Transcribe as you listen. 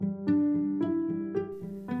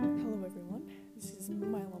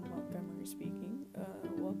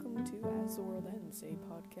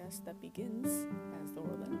podcast that begins as the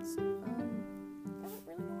world ends. I don't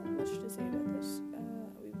really know much to say about this.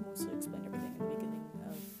 We've mostly explained everything in the beginning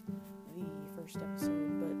of the first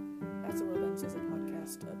episode, but As the World Ends is a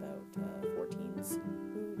podcast about 4 teens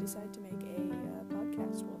who decide to make a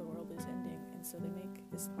podcast while the world is ending, and so they make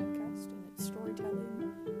this podcast, and it's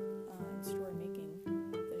storytelling and story making.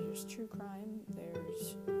 There's true crime,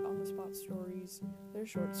 there's on-the-spot stories, there's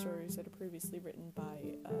short stories that are previously written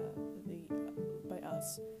by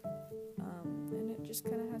us, and it just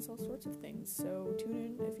kind of has all sorts of things. So tune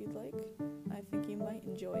in if you'd like. I think you might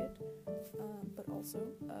enjoy it, but also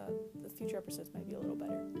the future episodes might be a little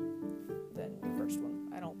better than the first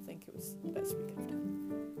one. I don't think it was the best we could have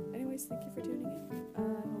done. Anyways, thank you for tuning in. I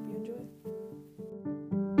hope you enjoy.